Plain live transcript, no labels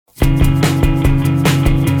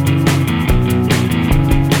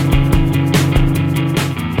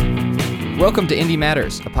Welcome to Indy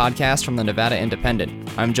Matters, a podcast from the Nevada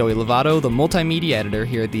Independent. I'm Joey Lovato, the multimedia editor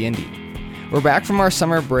here at the Indy. We're back from our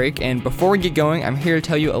summer break, and before we get going, I'm here to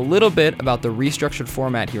tell you a little bit about the restructured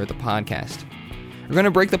format here at the podcast. We're going to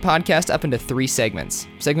break the podcast up into 3 segments.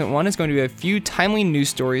 Segment 1 is going to be a few timely news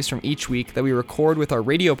stories from each week that we record with our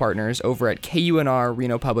radio partners over at KUNR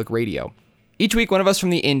Reno Public Radio. Each week, one of us from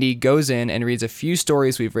the Indy goes in and reads a few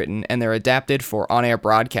stories we've written, and they're adapted for on-air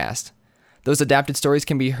broadcast. Those adapted stories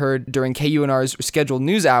can be heard during KUNR's scheduled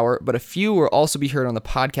news hour, but a few will also be heard on the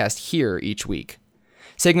podcast here each week.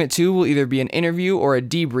 Segment 2 will either be an interview or a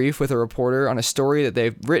debrief with a reporter on a story that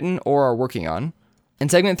they've written or are working on. And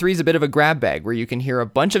segment 3 is a bit of a grab bag where you can hear a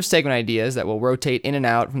bunch of segment ideas that will rotate in and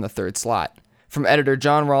out from the third slot. From editor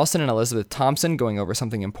John Ralston and Elizabeth Thompson going over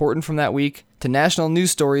something important from that week, to national news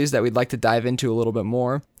stories that we'd like to dive into a little bit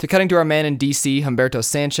more, to cutting to our man in DC, Humberto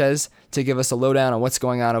Sanchez, to give us a lowdown on what's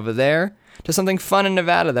going on over there, to something fun in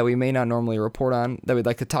Nevada that we may not normally report on that we'd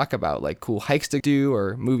like to talk about, like cool hikes to do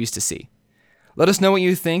or movies to see. Let us know what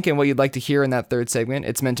you think and what you'd like to hear in that third segment.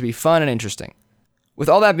 It's meant to be fun and interesting. With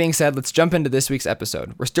all that being said, let's jump into this week's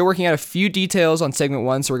episode. We're still working out a few details on segment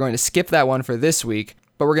 1, so we're going to skip that one for this week,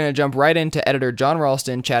 but we're going to jump right into editor John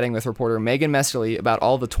Ralston chatting with reporter Megan Messerly about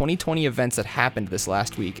all the 2020 events that happened this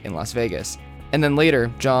last week in Las Vegas. And then later,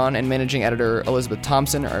 John and managing editor Elizabeth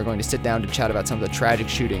Thompson are going to sit down to chat about some of the tragic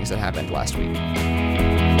shootings that happened last week.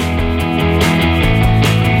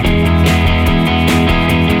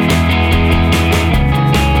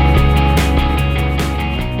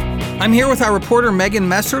 I'm here with our reporter Megan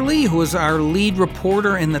Messerly, who is our lead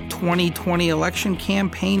reporter in the 2020 election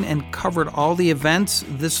campaign and covered all the events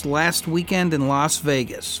this last weekend in Las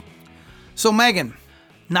Vegas. So Megan,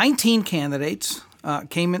 19 candidates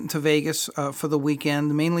came into Vegas for the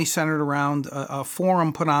weekend, mainly centered around a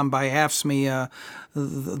forum put on by AFSCME,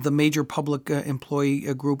 the major public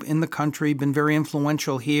employee group in the country, been very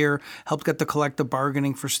influential here, helped get the collective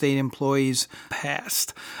bargaining for state employees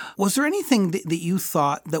passed. Was there anything that you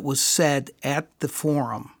thought that was said at the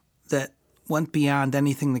forum that went beyond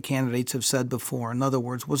anything the candidates have said before? In other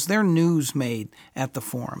words, was there news made at the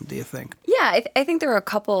forum, do you think? Yeah, I think there were a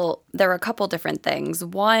couple different things.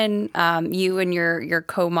 One, you and your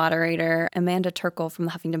co-moderator, Amanda Turkle from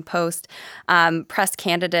the Huffington Post, pressed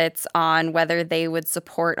candidates on whether they would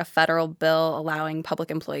support a federal bill allowing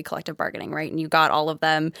public employee collective bargaining, right? And you got all of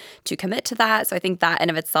them to commit to that. So I think that in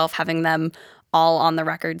of itself, having them all on the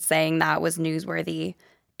record saying that was newsworthy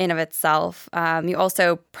in of itself. You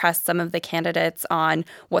also pressed some of the candidates on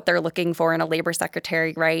what they're looking for in a labor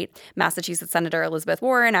secretary, right? Massachusetts Senator Elizabeth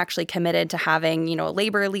Warren actually committed to having, a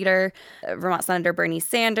labor leader. Vermont Senator Bernie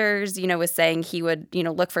Sanders, was saying he would,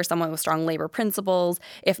 look for someone with strong labor principles,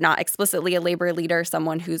 if not explicitly a labor leader,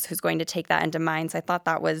 someone who's going to take that into mind. So I thought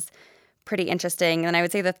that was pretty interesting. And I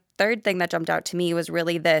would say the third thing that jumped out to me was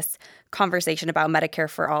really this conversation about Medicare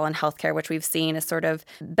for all and healthcare, which we've seen has sort of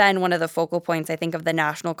been one of the focal points, I think, of the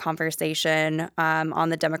national conversation on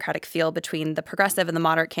the Democratic field between the progressive and the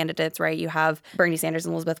moderate candidates, right? You have Bernie Sanders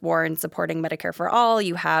and Elizabeth Warren supporting Medicare for all.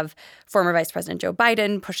 You have former Vice President Joe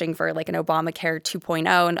Biden pushing for like an Obamacare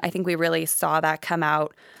 2.0. And I think we really saw that come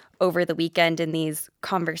out over the weekend in these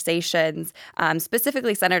conversations,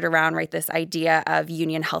 specifically centered around, right, this idea of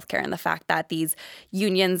union healthcare and the fact that these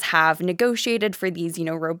unions have negotiated for these,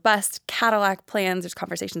 robust Cadillac plans. There's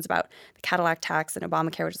conversations about the Cadillac tax and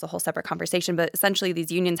Obamacare, which is a whole separate conversation. But essentially,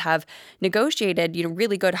 these unions have negotiated,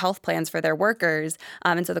 really good health plans for their workers.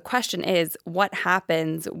 And so the question is, what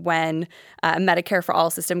happens when a Medicare for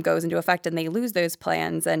all system goes into effect and they lose those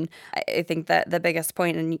plans? And I think that the biggest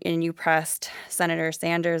point, and you pressed Senator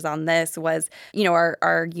Sanders on this, was,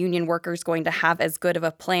 are union workers going to have as good of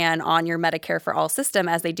a plan on your Medicare for all system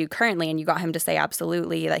as they do currently? And you got him to say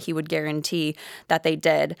absolutely that he would guarantee that they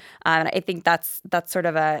did. And I think that's sort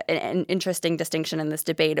of an interesting distinction in this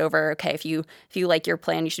debate over, okay, if you like your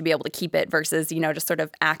plan, you should be able to keep it versus, just sort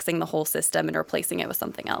of axing the whole system and replacing it with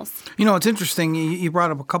something else. It's interesting. You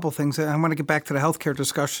brought up a couple things. I want to get back to the healthcare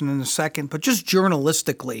discussion in a second, but just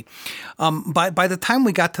journalistically, by the time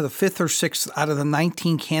we got to the 5th or 6th out of the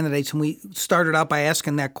 19 candidates, and we started out by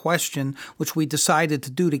asking that question, which we decided to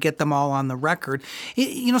do to get them all on the record.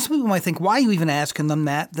 Some people might think, why are you even asking them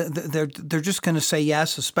that? They're just going to say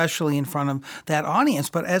yes, especially in front of that audience.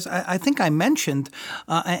 But as I think I mentioned,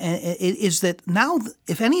 is that now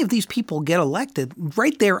if any of these people get elected,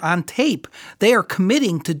 right there on tape, they are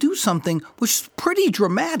committing to do something which is pretty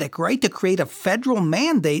dramatic, right? To create a federal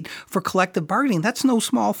mandate for collective bargaining. That's no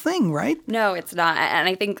small thing, right? No, it's not. And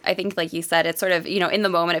I think like you said, it's sort of, in the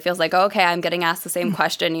moment, moment it feels like, okay, I'm getting asked the same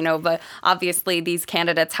question, but obviously these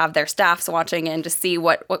candidates have their staffs watching in to see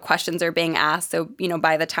what questions are being asked. So,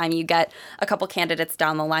 by the time you get a couple candidates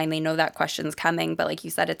down the line, they know that question's coming. But like you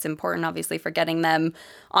said, it's important, obviously, for getting them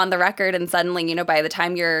on the record. And suddenly, by the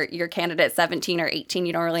time you're candidate 17 or 18,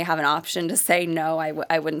 you don't really have an option to say, no,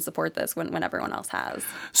 I wouldn't support this when everyone else has.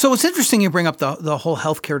 So it's interesting you bring up the whole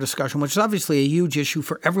healthcare discussion, which is obviously a huge issue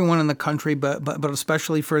for everyone in the country, but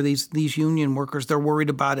especially for these union workers. They're worried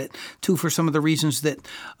about it, too, for some of the reasons that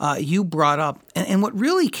you brought up. And what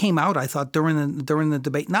really came out, I thought, during the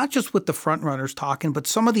debate, not just with the front runners talking, but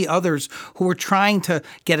some of the others who were trying to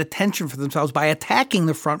get attention for themselves by attacking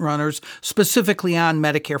the front runners, specifically on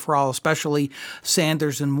Medicare for All, especially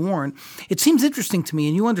Sanders and Warren. It seems interesting to me,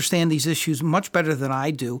 and you understand these issues much better than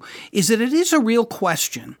I do, is that it is a real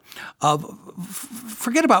question of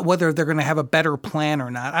forget about whether they're going to have a better plan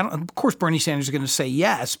or not. Of course, Bernie Sanders is going to say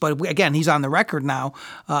yes, but again, he's on the record now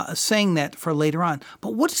saying that for later on.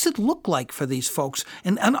 But what does it look like for these folks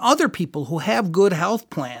and other people who have good health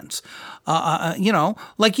plans?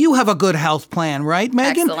 Like you have a good health plan, right,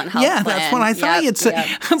 Megan? Excellent health plan. That's what I thought you'd say.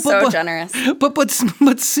 So generous.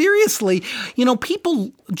 But seriously,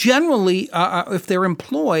 people generally, if they're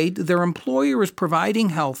employed, their employer is providing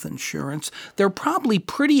health insurance. They're probably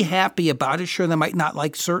pretty happy about it. Sure, they might not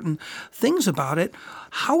like certain things about it.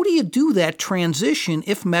 How do you do that transition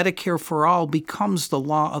if Medicare for All becomes the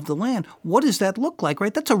law of the land? What does that look like,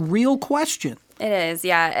 right? That's a real question. It is,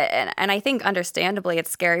 yeah. And I think understandably it's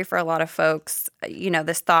scary for a lot of folks,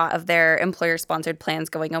 this thought of their employer-sponsored plans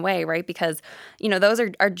going away, right? Because, those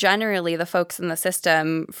are generally the folks in the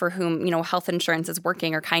system for whom, health insurance is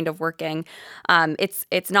working or kind of working.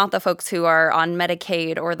 It's not the folks who are on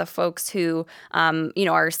Medicaid or the folks who,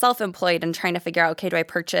 are self-employed and trying to figure out, okay, do I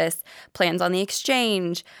purchase plans on the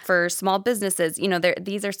exchange for small businesses?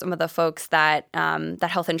 These are some of the folks that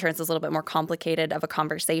health insurance is a little bit more complicated of a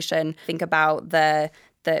conversation. Think about the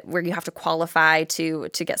where you have to qualify to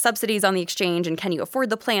get subsidies on the exchange, and can you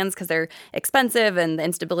afford the plans because they're expensive, and the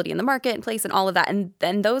instability in the market in place and all of that. And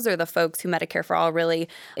then those are the folks who Medicare for All really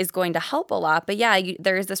is going to help a lot. But yeah,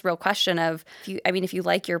 there is this real question of, if you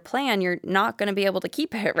like your plan, you're not going to be able to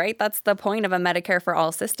keep it, right? That's the point of a Medicare for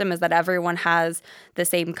All system, is that everyone has the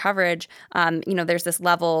same coverage. There's this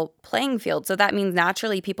level playing field. So that means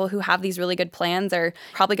naturally people who have these really good plans are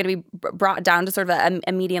probably going to be brought down to sort of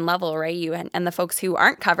a median level, right? And the folks who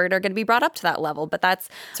aren't covered are going to be brought up to that level. But that's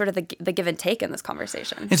sort of the give and take in this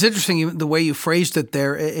conversation. It's interesting the way you phrased it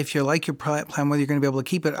there. If you like your plan, whether you're going to be able to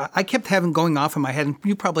keep it. I kept going off in my head, and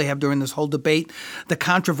you probably have during this whole debate, the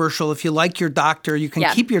controversial, if you like your doctor, you can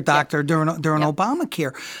keep your doctor during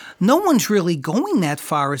Obamacare. No one's really going that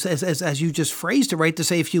far as you just phrased it, right? To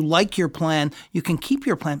say if you like your plan, you can keep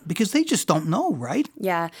your plan, because they just don't know, right?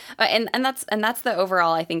 Yeah. And that's the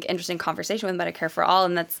overall, I think, interesting conversation with Medicare for All.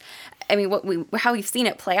 And that's, how we've seen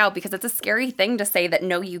it play out, because it's a scary thing to say that,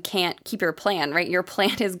 no, you can't keep your plan, right? Your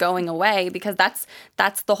plan is going away, because that's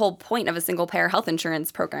the whole point of a single payer health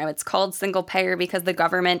insurance program. It's called single payer because the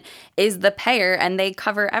government is the payer and they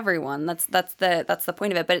cover everyone. That's the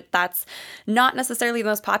point of it. But that's not necessarily the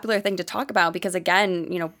most popular thing to talk about, because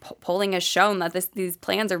again, polling has shown that these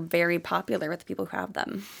plans are very popular with the people who have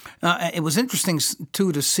them. It was interesting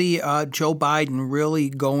too to see Joe Biden really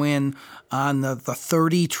go in on the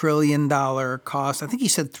 $30 trillion cost. I think he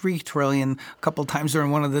said $3 trillion a couple times during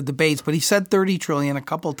one of the debates, but he said $30 trillion a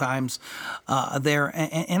couple times there.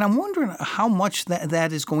 And I'm wondering how much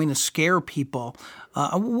that is going to scare people.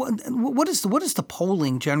 What is the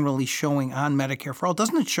polling generally showing on Medicare for All?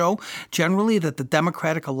 Doesn't it show generally that the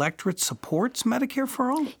Democratic electorate supports Medicare for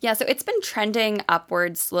All? Yeah, so it's been trending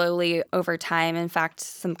upwards slowly over time. In fact,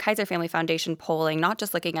 some Kaiser Family Foundation polling, not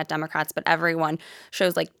just looking at Democrats, but everyone,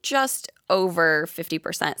 shows just over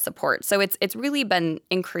 50% support. So it's really been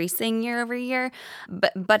increasing year over year.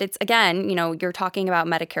 But it's, again, you're talking about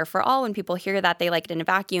Medicare for All. When people hear that, they like it in a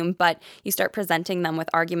vacuum. But you start presenting them with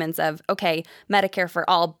arguments of, okay, Medicare for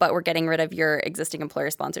All, but we're getting rid of your existing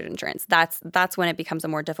employer-sponsored insurance. That's when it becomes a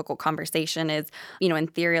more difficult conversation. Is, in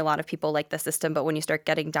theory, a lot of people like the system, but when you start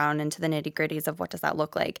getting down into the nitty-gritties of what does that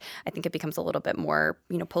look like, I think it becomes a little bit more,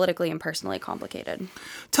 politically and personally complicated.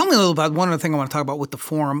 Tell me a little about one other thing I want to talk about with the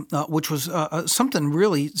forum, which was was something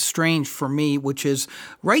really strange for me, which is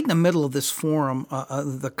right in the middle of this forum,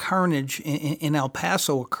 the carnage in El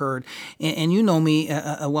Paso occurred. And you know me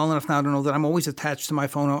well enough now to know that I'm always attached to my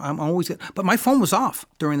phone. But my phone was off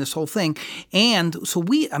during this whole thing. And so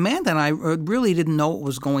Amanda and I really didn't know what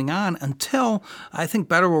was going on until I think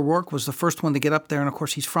Beto O'Rourke was the first one to get up there. And of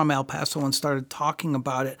course, he's from El Paso and started talking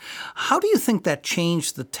about it. How do you think that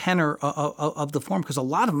changed the tenor of the forum? Because a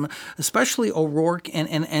lot of them, especially O'Rourke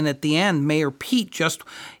and at the end, Mayor Pete,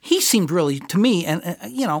 he seemed really, to me, and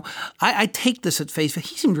I take this at face value,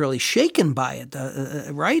 he seemed really shaken by it,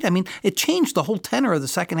 right? I mean, it changed the whole tenor of the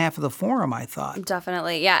second half of the forum, I thought.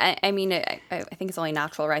 Definitely. Yeah. I mean, I think it's only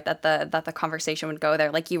natural, right, that the conversation would go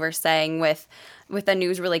there. Like you were saying with the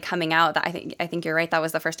news really coming out, that I think you're right. That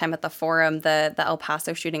was the first time at the forum the El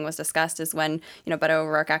Paso shooting was discussed, is when, Beto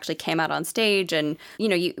O'Rourke actually came out on stage, and,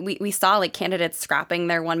 we saw like candidates scrapping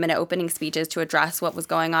their 1-minute opening speeches to address what was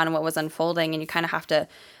going on and what was unfolding. And you kind of have to,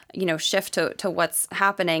 shift to what's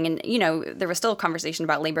happening. And, there was still a conversation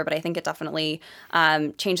about labor, but I think it definitely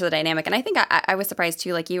changed the dynamic. And I think I was surprised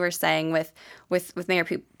too, like you were saying, with Mayor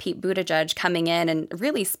Pete Buttigieg coming in and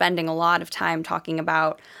really spending a lot of time talking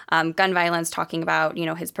about gun violence, talking about,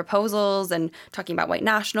 his proposals and talking about white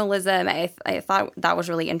nationalism. I thought that was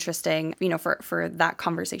really interesting, for that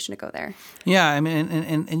conversation to go there. Yeah, I mean,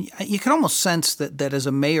 and you can almost sense that as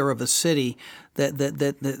a mayor of a city,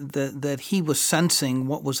 that he was sensing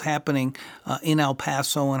what was happening in El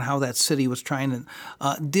Paso and how that city was trying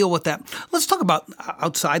to deal with that. Let's talk about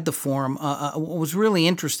outside the forum. What was really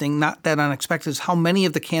interesting, not that unexpected, is how many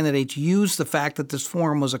of the candidates used the fact that this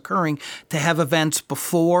forum was occurring to have events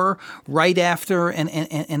before, right after,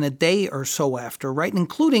 and a day or so after, right?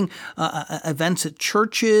 Including events at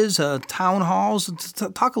churches, town halls.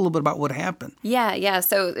 Talk a little bit about what happened. Yeah.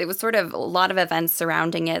 So it was sort of a lot of events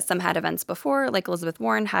surrounding it. Some had events before, like Elizabeth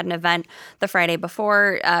Warren had an event the Friday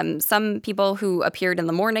before. Some people who appeared in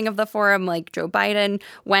the morning of the forum, like Joe Biden,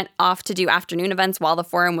 went off to do afternoon events while the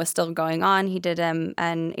forum was still going on. He did an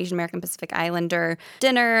Asian American Pacific Islander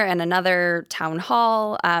dinner and another town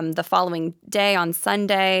hall. The following day on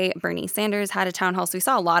Sunday, Bernie Sanders had a town hall. So we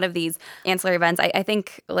saw a lot of these ancillary events. I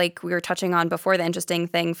think, like we were touching on before, the interesting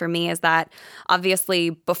thing for me is that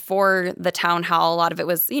obviously before the town hall, a lot of it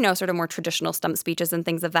was, sort of more traditional stump speeches and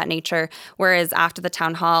things of that nature. Whereas after the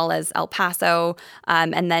town hall as El Paso,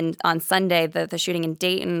 and then on Sunday, the shooting in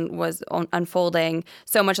Dayton was unfolding.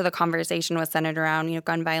 So much of the conversation was centered around,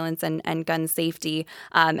 gun violence and gun safety.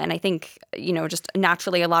 And I think, just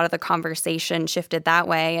naturally a lot of the conversation shifted that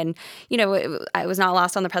way. And, it was not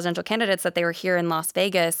lost on the presidential candidates that they were here in Las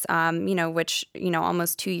Vegas, which,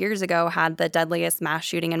 almost 2 years ago had the deadliest mass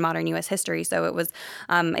shooting in modern U.S. history. So it was,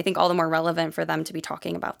 I think, all the more relevant for them to be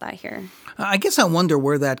talking about that here. I guess I wonder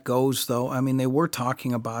where that goes, though. I mean, they were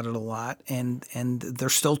talking about it a lot, and they're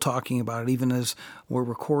still talking about it, even as we're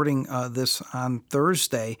recording this on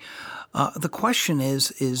Thursday. The question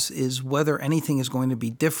is whether anything is going to be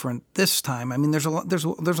different this time. I mean, there's a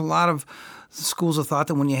lot of schools of thought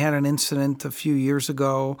that when you had an incident a few years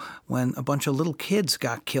ago when a bunch of little kids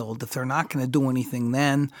got killed, if they're not going to do anything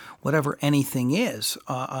then, whatever anything is,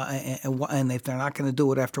 and if they're not going to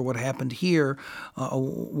do it after what happened here,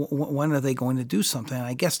 when are they going to do something? And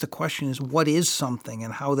I guess the question is, what is something,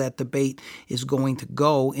 and how that debate is going to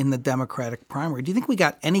go in the Democratic primary. Do you think we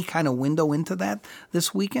got any kind of window into that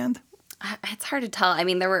this weekend? It's hard to tell. I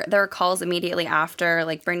mean, there were calls immediately after,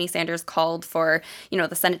 like Bernie Sanders called for,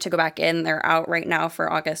 the Senate to go back in. They're out right now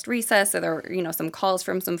for August recess. So there were, some calls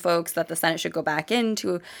from some folks that the Senate should go back in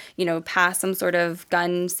to, pass some sort of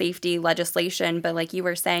gun safety legislation. But like you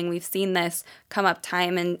were saying, we've seen this come up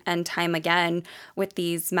time and time again with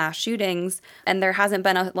these mass shootings, and there hasn't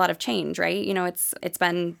been a lot of change, right? It's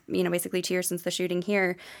been, basically 2 years since the shooting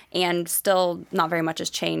here, and still not very much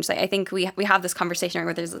has changed. I think we have this conversation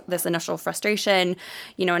where there's this initial frustration,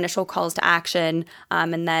 initial calls to action,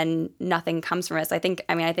 and then nothing comes from it. I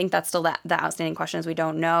think that's still the outstanding question, is we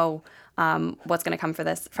don't know what's going to come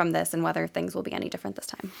from this and whether things will be any different this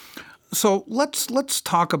time. So let's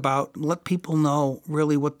talk about, let people know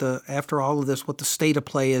really after all of this, what the state of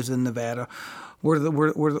play is in Nevada.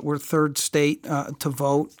 We're third state to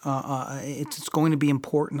vote. It's going to be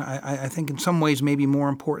important. I think in some ways maybe more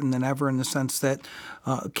important than ever, in the sense that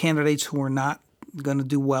candidates who are not going to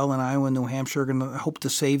do well in Iowa and New Hampshire, are going to hope to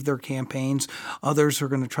save their campaigns. Others are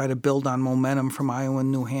going to try to build on momentum from Iowa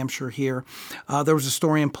and New Hampshire here. There was a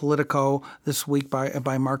story in Politico this week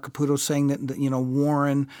by Mark Caputo saying that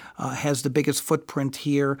Warren has the biggest footprint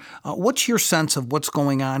here. What's your sense of what's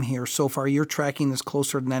going on here so far? You're tracking this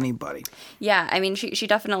closer than anybody. Yeah, I mean, she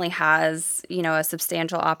definitely has, a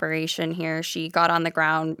substantial operation here. She got on the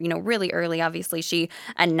ground, really early. Obviously, she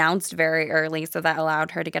announced very early, so that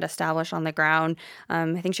allowed her to get established on the ground.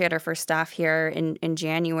 I think she had her first staff here in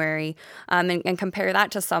January. And compare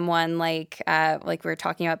that to someone like we were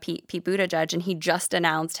talking about Pete Buttigieg, and he just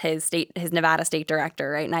announced his Nevada state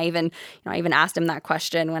director, right? And I even asked him that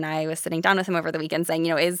question when I was sitting down with him over the weekend, saying,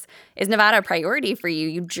 is Nevada a priority for you?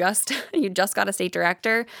 You just got a state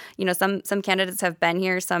director. Some candidates have been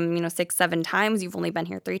here some 6-7 times. You've only been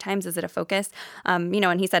here 3 times. Is it a focus?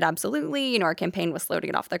 And he said absolutely. Our campaign was slow to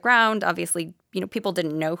get off the ground. Obviously, people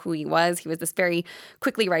didn't know who he was. He was this very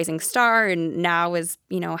quickly rising star, and now is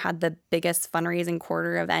had the biggest fundraising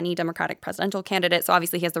quarter of any Democratic presidential candidate. So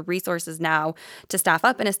obviously he has the resources now to staff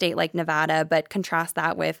up in a state like Nevada. But contrast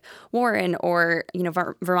that with Warren or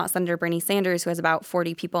Vermont Senator Bernie Sanders, who has about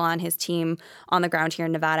 40 people on his team on the ground here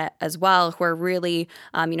in Nevada as well, who are really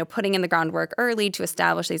putting in the groundwork early to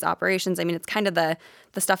establish these operations. I mean, it's kind of the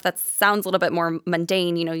stuff that sounds a little bit more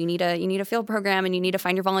mundane. You need a field program, and you need to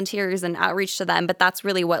find your volunteers and outreach to them. But that's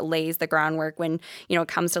really what lays the groundwork when it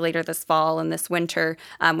comes to later this fall and this winter,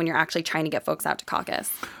 when you're actually trying to get folks out to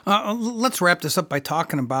caucus. Let's wrap this up by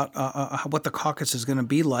talking about what the caucus is going to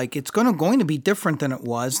be like. It's going to be different than it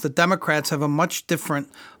was. The Democrats have a much different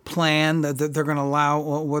plan. They're going to allow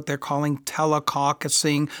what they're calling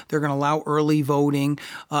telecaucusing. They're going to allow early voting.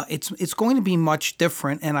 It's going to be much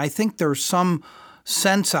different, and I think there's some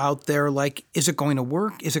sense out there like, is it going to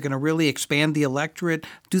work? Is it going to really expand the electorate?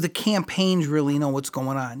 Do the campaigns really know what's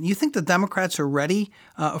going on? You think the Democrats are ready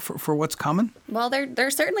for what's coming? Well,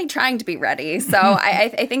 they're certainly trying to be ready. So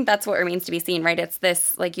I think that's what remains to be seen, right? It's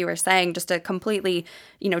this, like you were saying, just a completely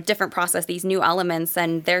different process, these new elements,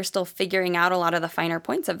 and they're still figuring out a lot of the finer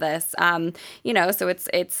points of this. So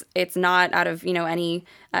it's not out of any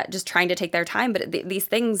just trying to take their time, but these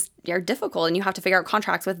things are difficult, and you have to figure out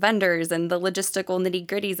contracts with vendors and the logistical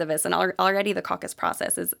nitty-gritties of this. And already the caucus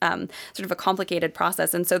process is sort of a complicated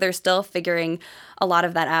process, and so they're still figuring a lot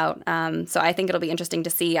of that out. So I think it'll be interesting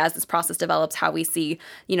to see as this process develops how we see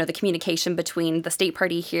the communication between the state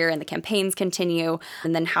party here and the campaigns continue,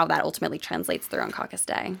 and then how that ultimately translates through on caucus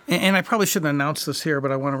day. And I probably shouldn't announce this here,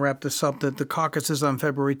 but I want to wrap this up, that the caucus is on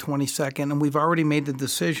February 22nd, and we've already made the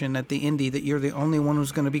decision at the Indy that you're the only one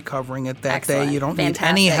who's going to be covering it that Excellent. day. You don't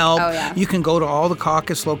Fantastic. need any help. Oh, yeah. You can go to all the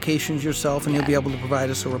caucus locations yourself, and you'll be able to provide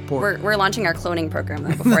us a report. We're launching our cloning program though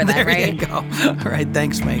before that, right? There you go. All right.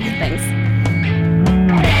 Thanks, Megan. Thanks.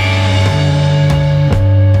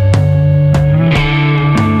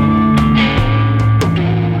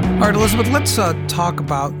 All right, Elizabeth, let's talk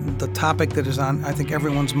about the topic that is on, I think,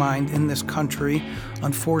 everyone's mind in this country.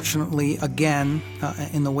 Unfortunately, again,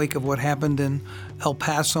 in the wake of what happened in El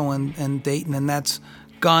Paso and Dayton, and that's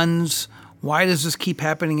guns. Why does this keep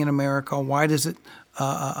happening in America? Why does it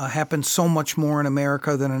happen so much more in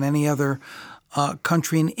America than in any other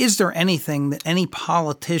country? And is there anything that any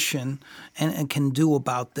politician can do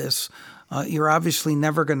about this? You're obviously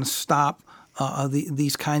never going to stop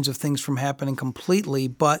these kinds of things from happening completely,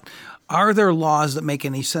 but are there laws that make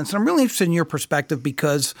any sense? And I'm really interested in your perspective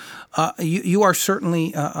because you are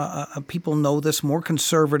certainly, people know this, more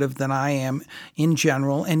conservative than I am in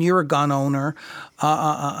general, and you're a gun owner.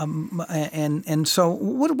 And so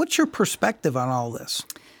what's your perspective on all this?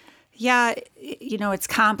 Yeah, it's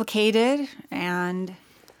complicated and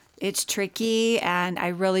it's tricky, and I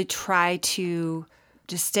really try to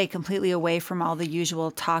just stay completely away from all the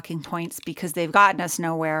usual talking points because they've gotten us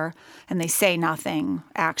nowhere and they say nothing,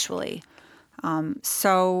 actually.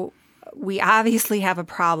 So we obviously have a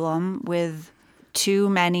problem with too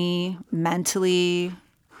many mentally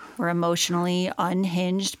or emotionally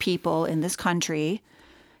unhinged people in this country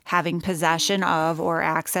having possession of or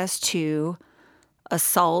access to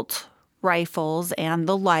assault rifles and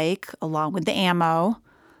the like, along with the ammo,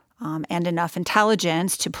 and enough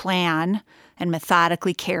intelligence to plan and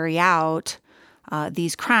methodically carry out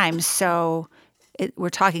these crimes. So we're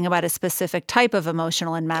talking about a specific type of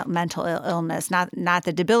emotional and mental illness, not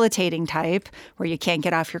the debilitating type where you can't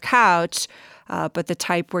get off your couch, but the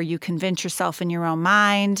type where you convince yourself in your own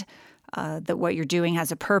mind that what you're doing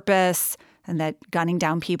has a purpose and that gunning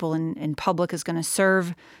down people in public is going to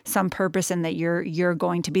serve some purpose, and that you're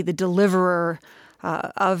going to be the deliverer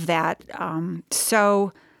of that.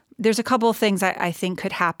 So there's a couple of things I think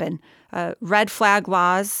could happen. Red flag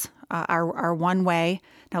laws are one way.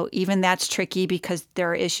 Now, even that's tricky because there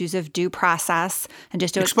are issues of due process. And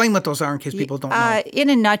just to explain what those are in case people don't know. In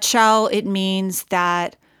a nutshell, it means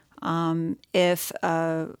that if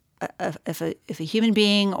a human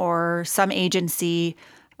being or some agency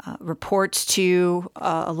reports to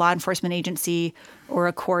a law enforcement agency or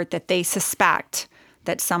a court that they suspect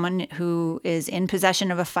that someone who is in possession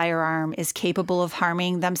of a firearm is capable of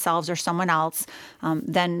harming themselves or someone else,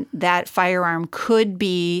 then that firearm could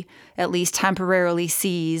be at least temporarily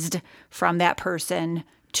seized from that person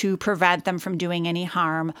to prevent them from doing any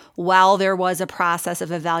harm while there was a process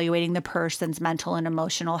of evaluating the person's mental and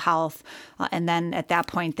emotional health. And then at that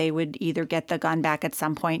point, they would either get the gun back at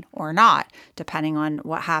some point or not, depending on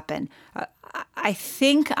what happened. I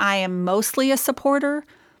think I am mostly a supporter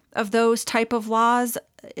of those type of laws,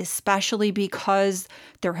 especially because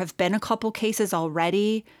there have been a couple cases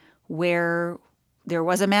already where there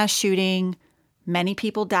was a mass shooting, many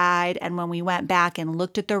people died, and when we went back and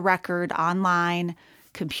looked at the record online,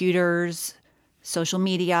 computers, social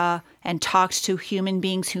media, and talked to human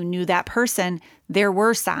beings who knew that person, there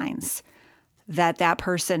were signs that that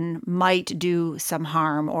person might do some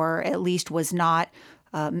harm or at least was not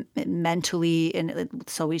mentally,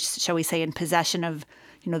 shall we say, in possession of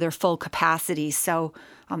their full capacity. So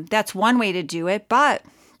that's one way to do it, but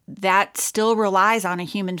that still relies on a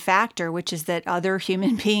human factor, which is that other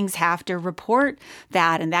human beings have to report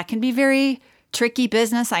that. And that can be very tricky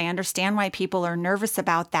business. I understand why people are nervous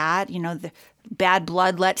about that. The bad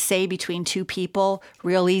blood, let's say, between two people,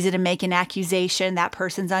 real easy to make an accusation. That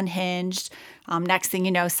person's unhinged. Next thing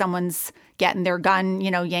you know, someone's getting their gun,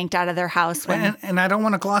 yanked out of their house. And I don't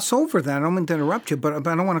want to gloss over that. I don't mean to interrupt you, but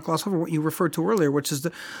I don't want to gloss over what you referred to earlier, which is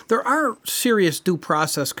that there are serious due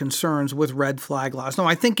process concerns with red flag laws. No,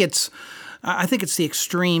 I think it's the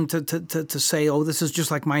extreme to say, oh, this is just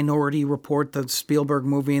like Minority Report, the Spielberg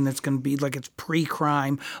movie, and it's going to be like it's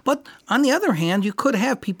pre-crime. But on the other hand, you could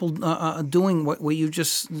have people doing what you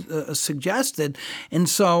just suggested. And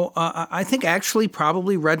so I think actually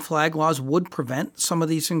probably red flag laws would prevent some of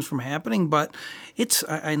these things from happening. But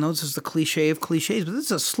I know this is the cliche of cliches, but this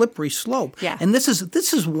is a slippery slope. Yeah. And this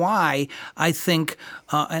is why I think,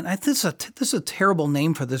 this is a terrible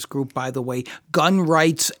name for this group, by the way, gun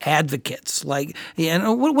rights advocates. Like,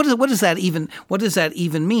 what does that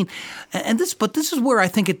even mean? But this is where I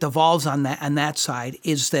think it devolves on that side,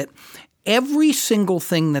 is that every single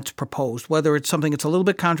thing that's proposed, whether it's something that's a little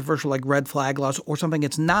bit controversial like red flag laws or something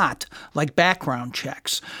it's not, like background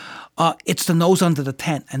checks, it's the nose under the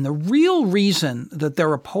tent. And the real reason that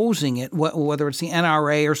they're opposing it, whether it's the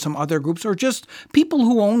NRA or some other groups or just people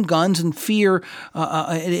who own guns and fear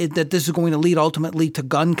that this is going to lead ultimately to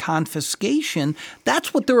gun confiscation,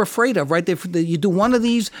 that's what they're afraid of, right? You do one of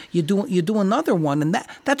these, you do another one. And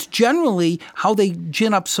that's generally how they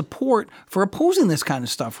gin up support for opposing this kind of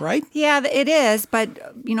stuff, right? Yeah, it is. But,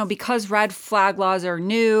 because red flag laws are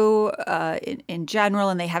new in general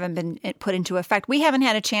and they haven't been put into effect, we haven't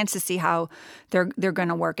had a chance to see how they're going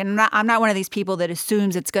to work. And I'm not one of these people that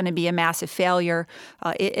assumes it's going to be a massive failure.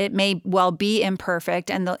 It may well be imperfect,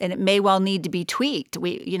 and it may well need to be tweaked.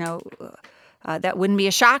 That wouldn't be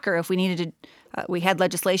a shocker if we needed to. We had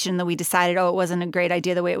legislation that we decided, it wasn't a great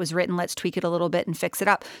idea the way it was written. Let's tweak it a little bit and fix it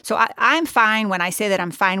up. So I'm fine when I say that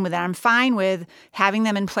I'm fine with it. I'm fine with having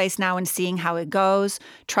them in place now and seeing how it goes,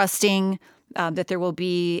 trusting that there will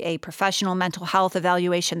be a professional mental health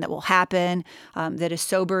evaluation that will happen, that a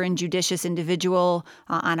sober and judicious individual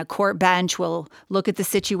on a court bench will look at the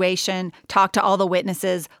situation, talk to all the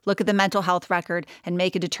witnesses, look at the mental health record, and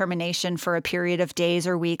make a determination for a period of days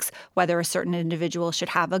or weeks whether a certain individual should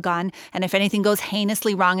have a gun. And if anything goes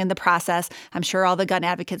heinously wrong in the process, I'm sure all the gun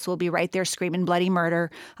advocates will be right there screaming bloody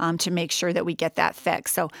murder to make sure that we get that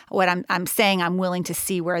fixed. So what I'm saying, I'm willing to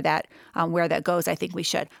see where that goes. I think we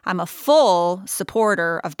should. I'm a full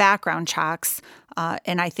supporter of background checks,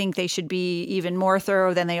 and I think they should be even more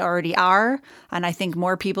thorough than they already are. And I think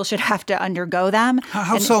more people should have to undergo them.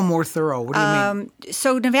 How so more thorough? What do you mean?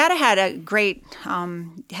 So Nevada had a great,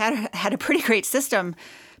 had a pretty great system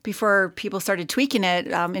before people started tweaking it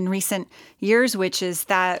in recent years, which is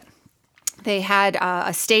that they had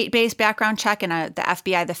a state-based background check and the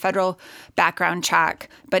FBI, the federal background check,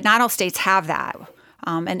 but not all states have that.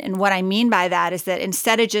 And what I mean by that is that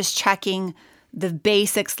instead of just checking the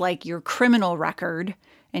basics like your criminal record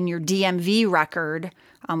and your DMV record,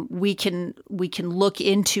 we can look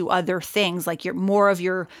into other things like more of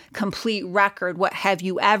your complete record. What have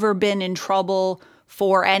you ever been in trouble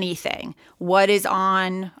for anything? What is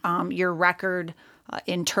on your record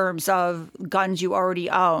in terms of guns you already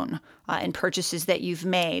own and purchases that you've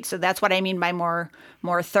made. So that's what I mean by more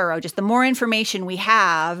thorough. Just the more information we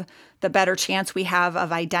have, the better chance we have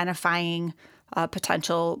of identifying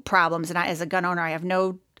potential problems. And as a gun owner, I have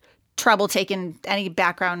no trouble taking any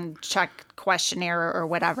background check questionnaire or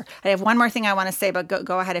whatever. I have one more thing I want to say, but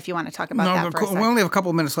go ahead if you want to talk about that for a second. We only have a couple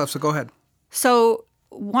of minutes left, so go ahead. So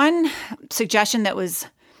one suggestion that was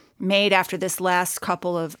made after this last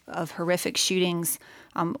couple of horrific shootings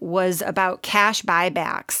was about cash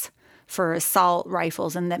buybacks for assault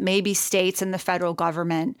rifles, and that maybe states and the federal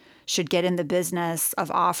government should get in the business of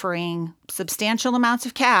offering substantial amounts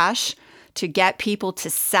of cash to get people to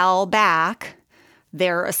sell back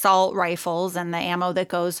their assault rifles and the ammo that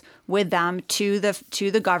goes with them to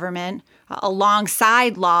the government,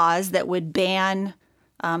 alongside laws that would ban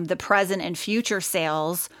the present and future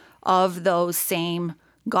sales of those same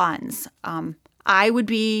guns. I would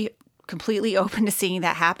be completely open to seeing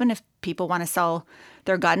that happen. If people want to sell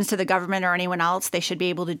their guns to the government or anyone else, they should be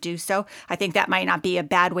able to do so. I think that might not be a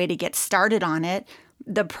bad way to get started on it.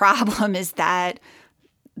 The problem is that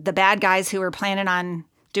the bad guys who are planning on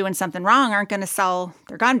doing something wrong aren't going to sell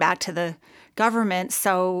their gun back to the government.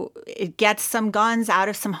 So it gets some guns out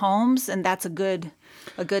of some homes, and that's a good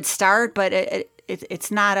start. But it's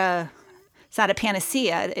not a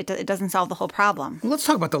panacea. It doesn't solve the whole problem. Let's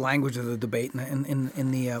talk about the language of the debate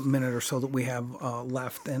in the minute or so that we have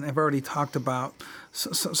left. And I've already talked about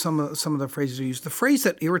some of the phrases used. The phrase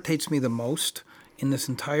that irritates me the most in this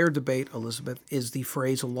entire debate, Elizabeth, is the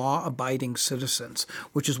phrase law-abiding citizens,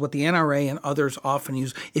 which is what the NRA and others often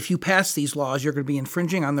use. If you pass these laws, you're going to be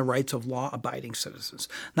infringing on the rights of law-abiding citizens.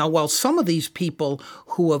 Now, while some of these people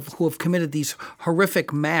who have committed these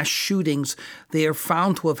horrific mass shootings, they are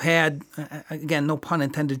found to have had, again, no pun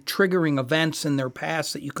intended, triggering events in their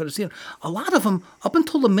past that you could have seen, a lot of them, up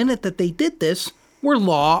until the minute that they did this, were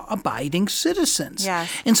law-abiding citizens. Yes.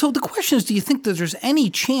 And so the question is, do you think that there's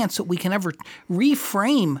any chance that we can ever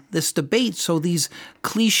reframe this debate so these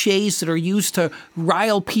cliches that are used to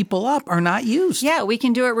rile people up are not used? Yeah, we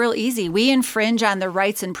can do it real easy. We infringe on the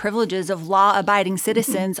rights and privileges of law-abiding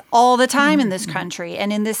citizens all the time in this country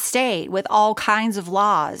and in this state with all kinds of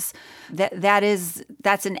laws.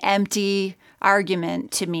 That's an empty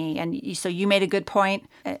argument to me. And so you made a good point,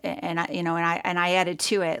 and I added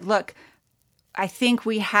to it. Look, I think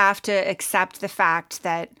we have to accept the fact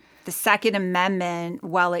that the Second Amendment,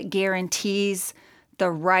 while it guarantees the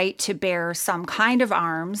right to bear some kind of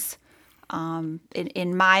arms,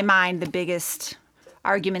 in my mind, the biggest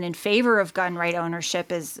argument in favor of gun right ownership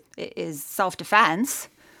is self-defense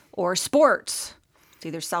or sports. It's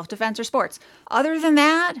either self-defense or sports. Other than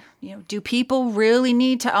that, do people really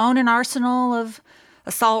need to own an arsenal of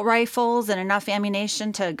assault rifles and enough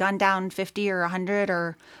ammunition to gun down 50 or 100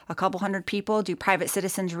 or a couple hundred people? Do private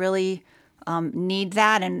citizens really need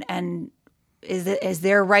that? And is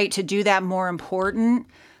their right to do that more important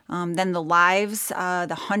than the lives,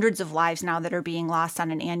 the hundreds of lives now that are being lost on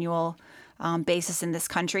an annual basis in this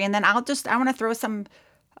country? And then I want to throw some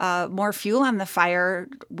more fuel on the fire.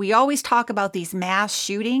 We always talk about these mass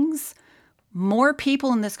shootings. More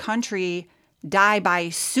people in this country die by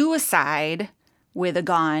suicide with a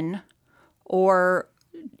gun, or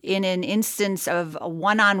in an instance of a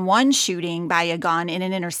one-on-one shooting by a gun in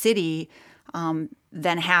an inner city,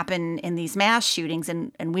 than happen in these mass shootings.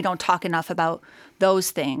 And we don't talk enough about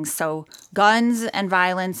those things. So guns and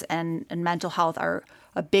violence and mental health are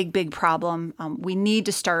a big, big problem. We need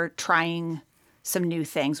to start trying some new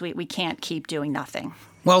things. We can't keep doing nothing.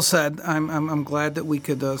 Well said. I'm glad that we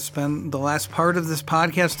could spend the last part of this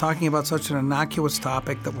podcast talking about such an innocuous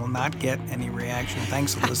topic that will not get any reaction.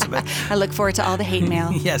 Thanks, Elizabeth. I look forward to all the hate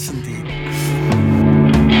mail. Yes, indeed.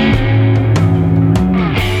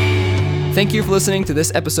 Thank you for listening to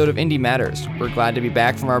this episode of Indie Matters. We're glad to be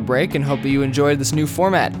back from our break and hope that you enjoyed this new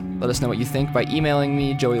format. Let us know what you think by emailing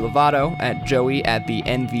me, Joey Lovato, at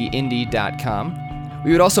joey@thenvindy.com.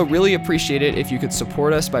 We would also really appreciate it if you could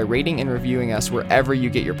support us by rating and reviewing us wherever you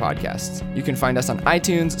get your podcasts. You can find us on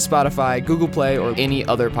iTunes, Spotify, Google Play, or any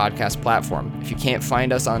other podcast platform. If you can't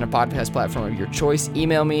find us on a podcast platform of your choice,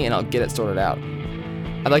 email me and I'll get it sorted out.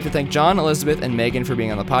 I'd like to thank John, Elizabeth, and Megan for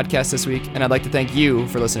being on the podcast this week, and I'd like to thank you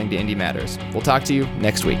for listening to Indie Matters. We'll talk to you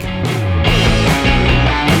next week.